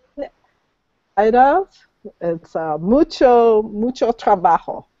of. It's mucho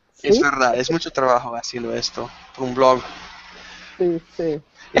trabajo. ¿Sí? Es verdad, es mucho trabajo haciendo esto por un blog. Sí, sí.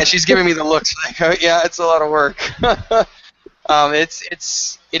 Yeah, she's giving me the looks like, oh, yeah, it's a lot of work.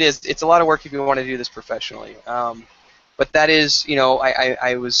 It's a lot of work if you want to do this professionally. But that is,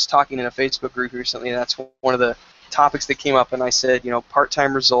 I was talking in a Facebook group recently, and that's one of the topics that came up, and I said,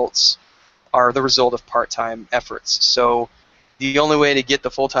 part-time results are the result of part-time efforts. So the only way to get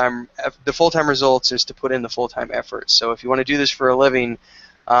the full-time results is to put in the full-time effort. So if you want to do this for a living,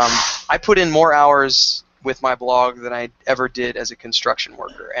 I put in more hours with my blog than I ever did as a construction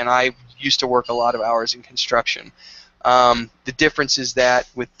worker, and I used to work a lot of hours in construction. The difference is that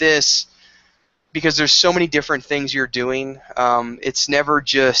with this, because there's so many different things you're doing, it's never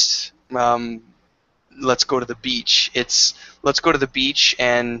just let's go to the beach. It's let's go to the beach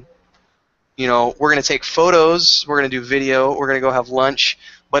and we're going to take photos, we're going to do video, we're going to go have lunch,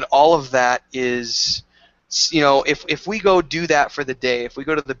 but all of that is, if we go do that for the day, if we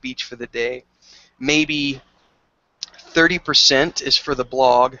go to the beach for the day, maybe 30% is for the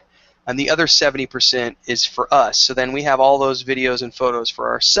blog, and the other 70% is for us. So then we have all those videos and photos for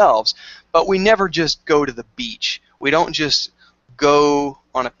ourselves, but we never just go to the beach. We don't just go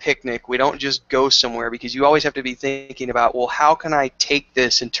on a picnic. We don't just go somewhere, because you always have to be thinking about, well, how can I take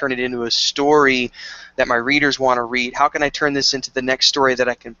this and turn it into a story that my readers want to read? How can I turn this into the next story that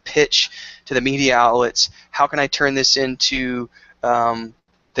I can pitch to the media outlets? How can I turn this into the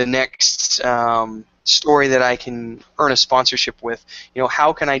next story that I can earn a sponsorship with?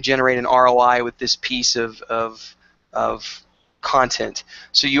 How can I generate an ROI with this piece of content?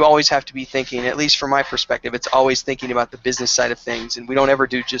 So you always have to be thinking, at least from my perspective, it's always thinking about the business side of things, and we don't ever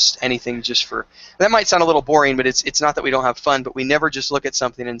do just anything just for, that might sound a little boring, but it's not that we don't have fun, but we never just look at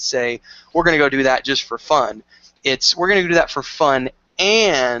something and say, we're going to go do that just for fun. We're going to do that for fun,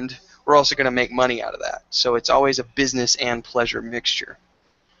 and we're also going to make money out of that. So it's always a business and pleasure mixture.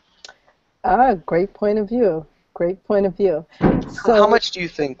 Great point of view. Great point of view. So, how much do you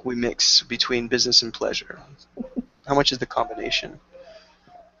think we mix between business and pleasure? How much is the combination?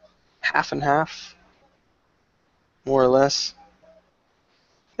 Half and half? More or less?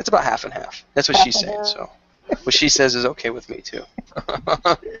 It's about half and half. That's what she's saying. So what she says is okay with me too.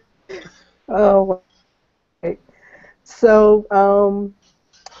 Oh, right. So,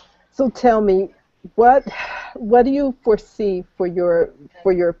 so tell me, what do you foresee for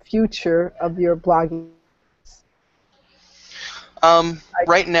your future of your blogging?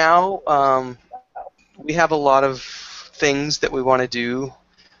 Right now, we have a lot of things that we want to do.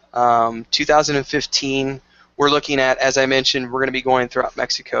 2015, we're looking at, as I mentioned, we're going to be going throughout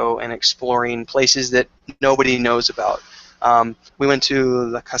Mexico and exploring places that nobody knows about. We went to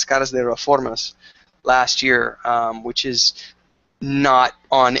the Cascadas de Reformas last year, which is not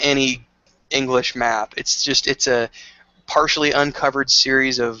on any English map. It's a partially uncovered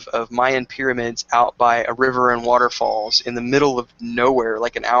series of Mayan pyramids out by a river and waterfalls in the middle of nowhere,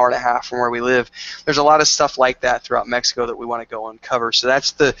 like an hour and a half from where we live. There's a lot of stuff like that throughout Mexico that we want to go uncover. So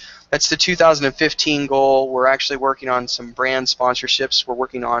that's the 2015 goal. We're actually working on some brand sponsorships. We're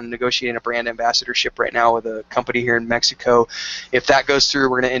working on negotiating a brand ambassadorship right now with a company here in Mexico. If that goes through,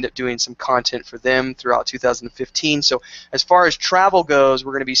 we're going to end up doing some content for them throughout 2015. So as far as travel goes,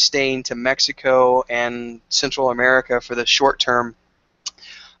 we're going to be staying to Mexico and Central America for the short term.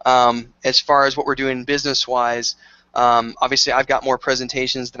 As far as what we're doing business-wise, obviously I've got more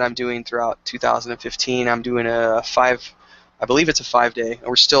presentations that I'm doing throughout 2015. I'm doing I believe it's a 5-day.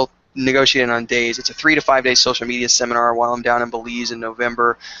 We're still negotiating on days. It's a 3 to 5 day social media seminar while I'm down in Belize in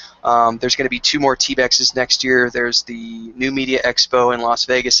November. There's going to be 2 more TBEXs next year. There's the New Media Expo in Las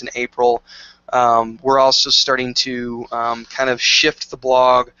Vegas in April. We're also starting to kind of shift the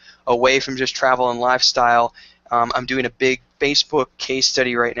blog away from just travel and lifestyle. I'm doing a big Facebook case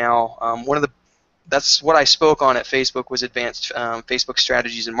study right now. One of the that's what I spoke on at Facebook, was advanced Facebook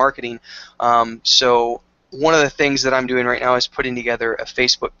strategies and marketing. So one of the things that I'm doing right now is putting together a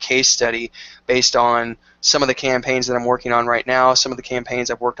Facebook case study based on some of the campaigns that I'm working on right now, some of the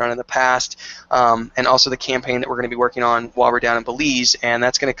campaigns I've worked on in the past, and also the campaign that we're going to be working on while we're down in Belize, and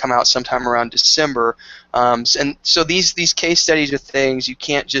that's going to come out sometime around December. And so these case studies are things you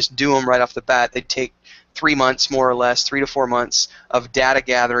can't just do them right off the bat. They take 3 months, more or less, 3 to 4 months of data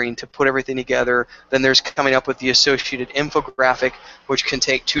gathering to put everything together. Then there's coming up with the associated infographic, which can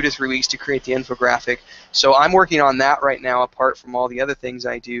take 2 to 3 weeks to create the infographic. So I'm working on that right now, apart from all the other things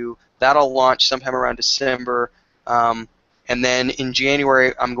I do. That'll launch sometime around December. And then in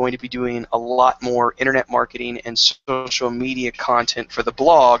January, I'm going to be doing a lot more internet marketing and social media content for the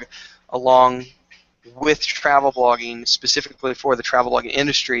blog, along with travel blogging, specifically for the travel blogging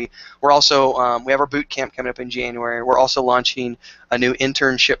industry. We're also, we have our boot camp coming up in January. We're also launching a new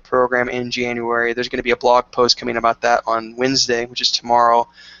internship program in January. There's going to be a blog post coming about that on Wednesday, which is tomorrow.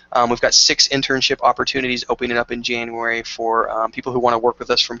 We've got 6 internship opportunities opening up in January for people who want to work with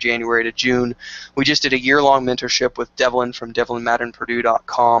us from January to June. We just did a year-long mentorship with Devlin from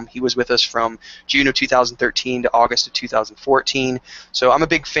DevlinMaddenPurdue.com. He was with us from June of 2013 to August of 2014. So I'm a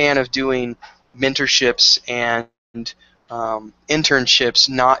big fan of doing mentorships and internships,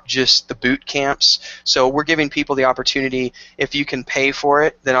 not just the boot camps. So we're giving people the opportunity, if you can pay for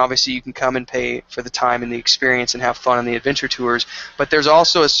it, then obviously you can come and pay for the time and the experience and have fun on the adventure tours. But there's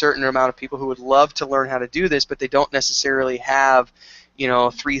also a certain amount of people who would love to learn how to do this, but they don't necessarily have, you know,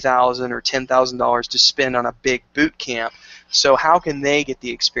 $3,000 or $10,000 to spend on a big boot camp. So how can they get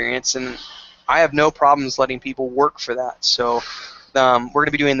the experience? And I have no problems letting people work for that. So we're going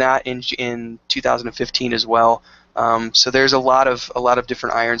to be doing that in 2015 as well. So there's a lot of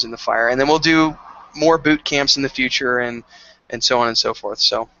different irons in the fire, and then we'll do more boot camps in the future, and so on and so forth.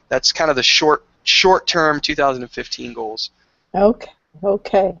 So that's kind of the short-term 2015 goals.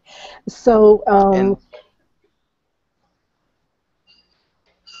 Okay. So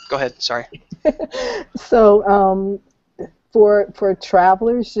go ahead. Sorry. So for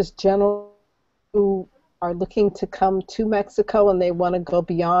travelers, just general who are looking to come to Mexico and they want to go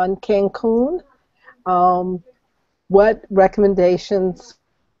beyond Cancun, what recommendations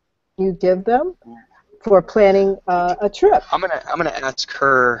you give them for planning a trip? I'm gonna ask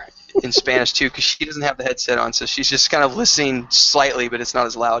her in Spanish too, because she doesn't have the headset on, so she's just kind of listening slightly, but it's not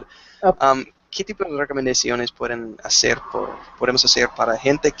as loud. Okay. ¿Qué tipo de recomendaciones podemos hacer para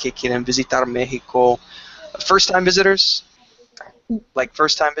gente que quieren visitar México? First-time visitors? Like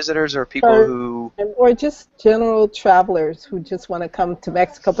first-time visitors, or people who... Or just general travelers who just want to come to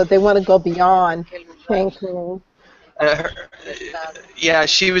Mexico, but they want to go beyond Cancun. Yeah,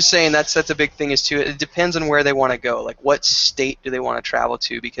 she was saying that's a big thing is too. It depends on where they want to go. Like, what state do they want to travel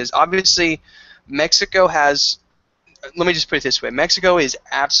to? Because obviously, Mexico has. Let me just put it this way: Mexico is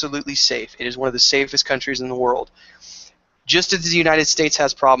absolutely safe. It is one of the safest countries in the world. Just as the United States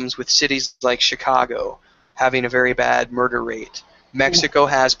has problems with cities like Chicago having a very bad murder rate, Mexico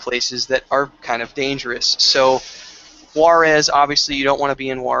has places that are kind of dangerous. So Juarez, obviously you don't want to be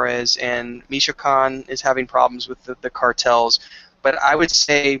in Juarez, and Michoacan is having problems with the cartels. But I would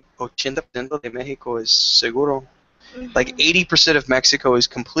say 80% de Mexico is seguro. Like 80% of Mexico is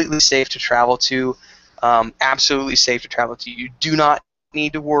completely safe to travel to, absolutely safe to travel to. You do not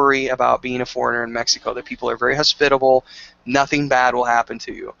need to worry about being a foreigner in Mexico. The people are very hospitable. Nothing bad will happen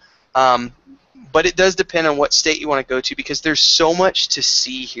to you. But it does depend on what state you want to go to, because there's so much to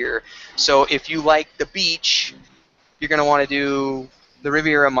see here. So if you like the beach, you're going to want to do the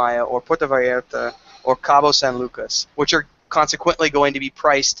Riviera Maya or Puerto Vallarta or Cabo San Lucas, which are consequently going to be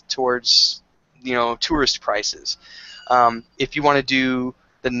priced towards, you know, tourist prices. If you want to do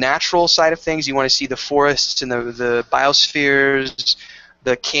the natural side of things, you want to see the forests and the biospheres,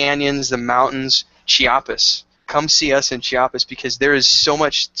 the canyons, the mountains, Chiapas. Come see us in Chiapas, because there is so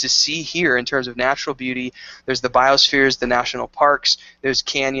much to see here in terms of natural beauty. There's the biospheres, the national parks, there's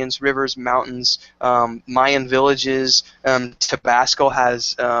canyons, rivers, mountains, Mayan villages. Tabasco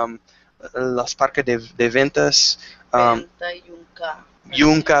has Las Parques de Ventas,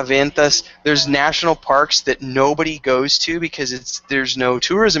 Yunca, Ventas. There's national parks that nobody goes to because there's no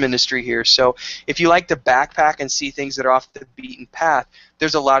tourism industry here. So if you like to backpack and see things that are off the beaten path,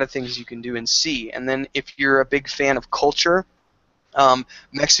 there's a lot of things you can do and see. And then if you're a big fan of culture,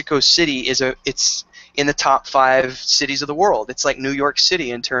 Mexico City it's in the top 5 cities of the world. It's like New York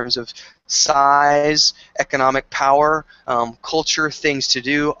City in terms of size, economic power, culture, things to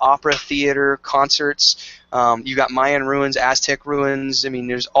do, opera, theater, concerts. You got Mayan ruins, Aztec ruins. I mean,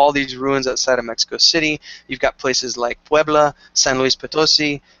 there's all these ruins outside of Mexico City. You've got places like Puebla, San Luis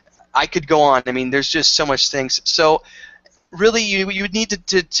Potosi. I could go on. I mean, there's just so much things. So really, you would need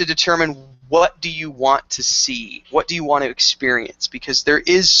to determine what do you want to see, what do you want to experience, because there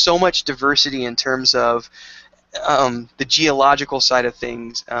is so much diversity in terms of the geological side of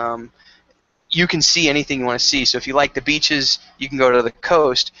things. You can see anything you want to see. So if you like the beaches, you can go to the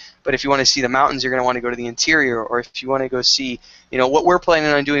coast. But if you want to see the mountains, you're going to want to go to the interior. Or if you want to go see, what we're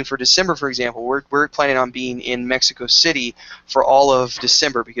planning on doing for December, for example, we're planning on being in Mexico City for all of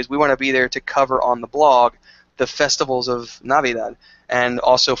December because we want to be there to cover on the blog the festivals of Navidad and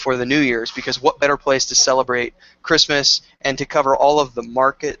also for the New Year's, because what better place to celebrate Christmas and to cover all of the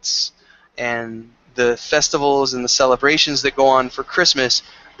markets and the festivals and the celebrations that go on for Christmas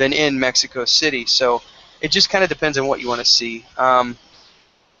than in Mexico City. So it just kind of depends on what you want to see.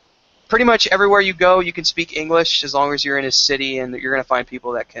 Pretty much everywhere you go, you can speak English as long as you're in a city, and you're going to find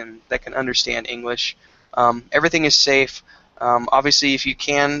people that can understand English. Everything is safe. Obviously, if you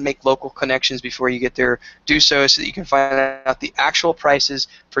can make local connections before you get there, do so that you can find out the actual prices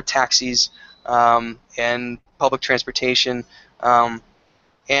for taxis and public transportation.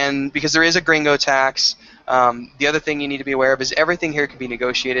 And because there is a gringo tax, the other thing you need to be aware of is everything here can be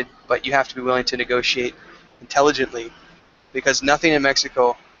negotiated, but you have to be willing to negotiate intelligently, because nothing in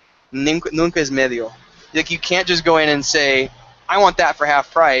Mexico nunca es medio. Like, you can't just go in and say, I want that for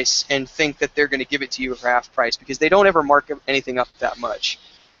half price, and think that they're going to give it to you for half price, because they don't ever mark anything up that much.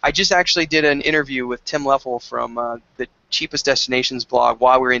 I just actually did an interview with Tim Leffel from the Cheapest Destinations blog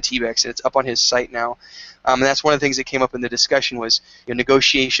while we were in T-Bex, and it's up on his site now. And that's one of the things that came up in the discussion was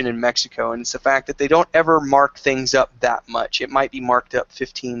negotiation in Mexico, and it's the fact that they don't ever mark things up that much. It might be marked up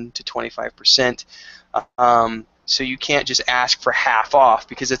 15 to 25%. So you can't just ask for half off,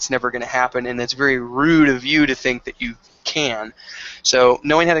 because it's never going to happen, and it's very rude of you to think that you can. So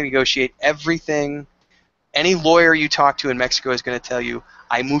knowing how to negotiate everything, any lawyer you talk to in Mexico is going to tell you,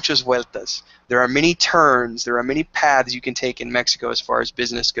 hay muchas vueltas. There are many turns, there are many paths you can take in Mexico as far as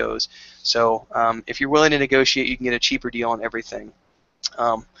business goes. So if you're willing to negotiate, you can get a cheaper deal on everything.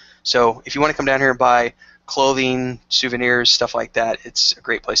 So if you want to come down here and buy clothing, souvenirs, stuff like that, it's a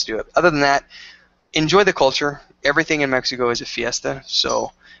great place to do it. Other than that, enjoy the culture. Everything in Mexico is a fiesta,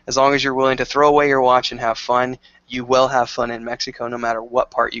 so as long as you're willing to throw away your watch and have fun, you will have fun in Mexico no matter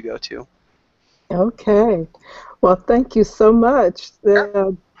what part you go to. Okay. Well, thank you so much.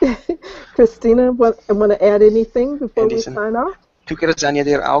 Cristina, want to add anything before we sign off? ¿Tú quieres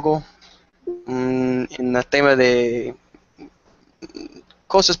añadir algo en el tema de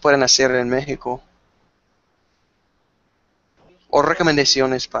cosas pueden hacer en México? ¿O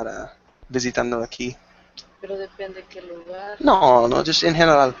recomendaciones para visitando aquí? Pero depende qué lugar. No, just en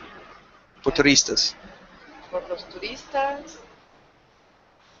general, por turistas. Por los turistas.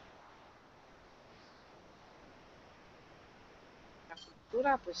 La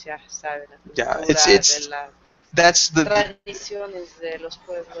cultura, pues ya saben. That's the tradiciones de los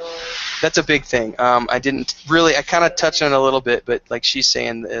pueblos. That's a big thing. I kind of touched on it a little bit, but like she's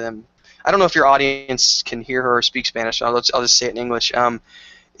saying, I don't know if your audience can hear her or speak Spanish. So I'll just say it in English.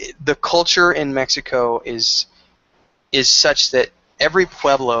 The culture in Mexico is such that every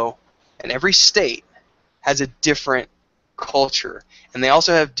pueblo and every state has a different culture, and they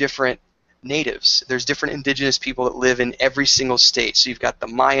also have different natives. There's different indigenous people that live in every single state. So you've got the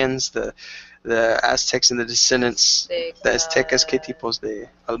Mayans, the Aztecs and the descendants, the Aztecas, ¿qué tipos de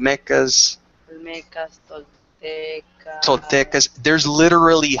Olmecas? Olmecas, Toltecas. Toltecas. There's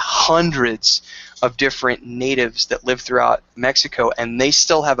literally hundreds of different natives that live throughout Mexico, and they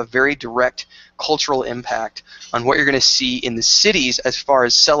still have a very direct cultural impact on what you're going to see in the cities as far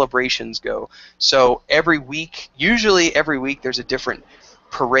as celebrations go. So usually every week, there's a different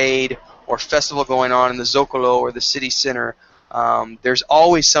parade or festival going on in the Zocalo or the city center. There's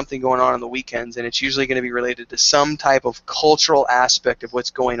always something going on the weekends, and it's usually going to be related to some type of cultural aspect of what's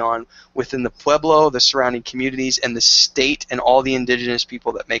going on within the pueblo, the surrounding communities, and the state, and all the indigenous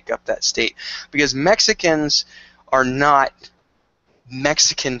people that make up that state. Because Mexicans are not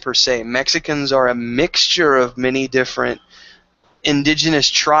Mexican per se. Mexicans are a mixture of many different indigenous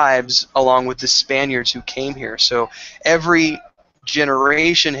tribes along with the Spaniards who came here. So every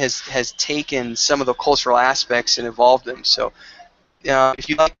generation has taken some of the cultural aspects and evolved them. So if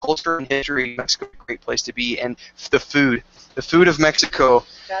you like culture and history, Mexico is a great place to be. And the food of Mexico,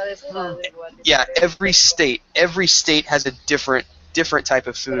 yeah, every state has a different type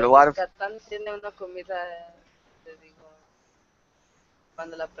of food. A lot of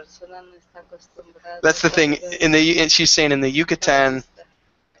that's the thing. And she's saying in the Yucatan,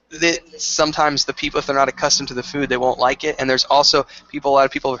 sometimes the people, if they're not accustomed to the food, they won't like it. And there's also a lot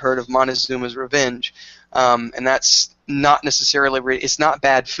of people have heard of Montezuma's Revenge. and that's not necessarily, it's not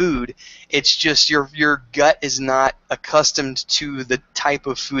bad food. It's just your gut is not accustomed to the type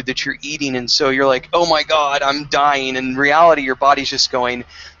of food that you're eating, and so you're like, oh my God, I'm dying. In reality, your body's just going,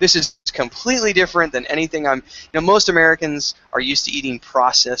 this is completely different than anything most Americans are used to eating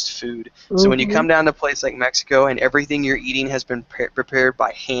processed food. So when you come down to a place like Mexico and everything you're eating has been prepared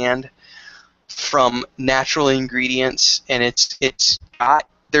by hand from natural ingredients, and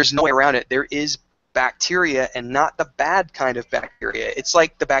there's no way around it. There is bacteria, and not the bad kind of bacteria. It's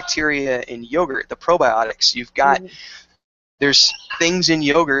like the bacteria in yogurt, the probiotics. There's things in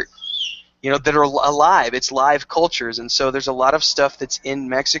yogurt, that are alive. It's live cultures, and so there's a lot of stuff that's in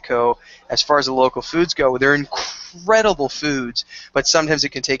Mexico as far as the local foods go. They're incredible foods, but sometimes it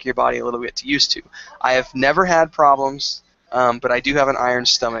can take your body a little bit to used to. I have never had problems, but I do have an iron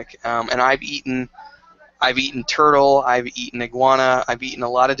stomach, and I've eaten turtle, I've eaten iguana, I've eaten a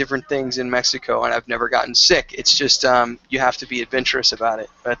lot of different things in Mexico, and I've never gotten sick. It's just you have to be adventurous about it.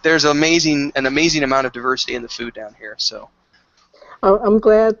 But there's an amazing amount of diversity in the food down here. So I'm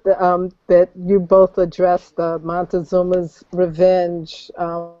glad that you both addressed Montezuma's revenge.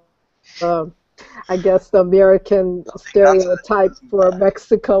 I guess the American stereotype for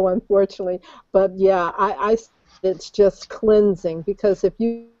Mexico, unfortunately. But yeah, it's just cleansing, because if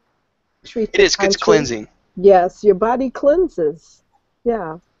you treat it's cleansing. Yes, your body cleanses.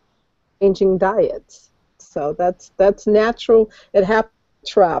 Yeah, changing diets. So that's natural. It happens.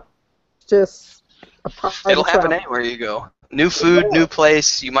 Just a part It'll of happen travel. anywhere you go. New food, new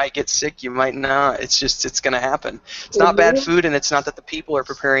place. You might get sick. You might not. It's going to happen. It's not bad food, and it's not that the people are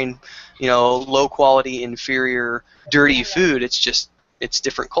preparing, low quality, inferior, dirty food. It's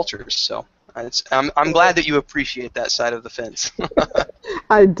different cultures. So I'm glad that you appreciate that side of the fence.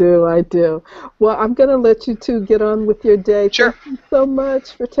 I do. Well, I'm going to let you two get on with your day. Sure. Thank you so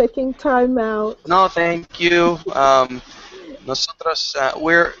much for taking time out. No, thank you. Nosotros,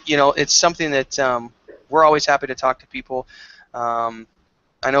 it's something that we're always happy to talk to people. I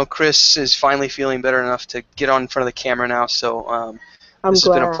know Chris is finally feeling better enough to get on in front of the camera now, so this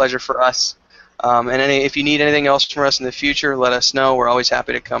has been a pleasure for us. And if you need anything else from us in the future, let us know. We're always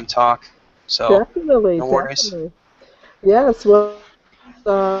happy to come talk. So Definitely. No worries. Definitely. Yes, well,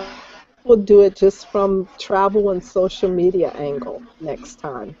 we'll do it just from travel and social media angle next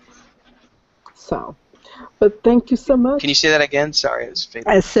time. So, but thank you so much. Can you say that again? Sorry, it was fake.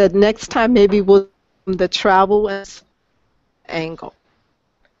 I said next time maybe we'll do the travel and angle.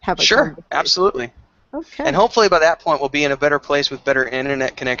 Sure, absolutely. Okay. And hopefully by that point we'll be in a better place with better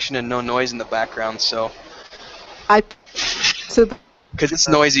internet connection and no noise in the background. So. Because it's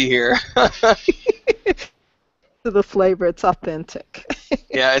noisy here. To the flavor, it's authentic.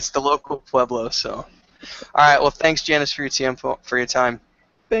 Yeah, it's the local pueblo. So. All right. Well, thanks, Janice, for your time.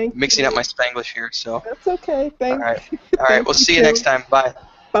 Thank Mixing you. up my Spanglish here. So. That's okay. Thanks. All right. All right. We'll see you next time. Bye.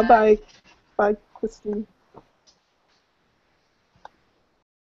 Bye-bye. Bye, Christine.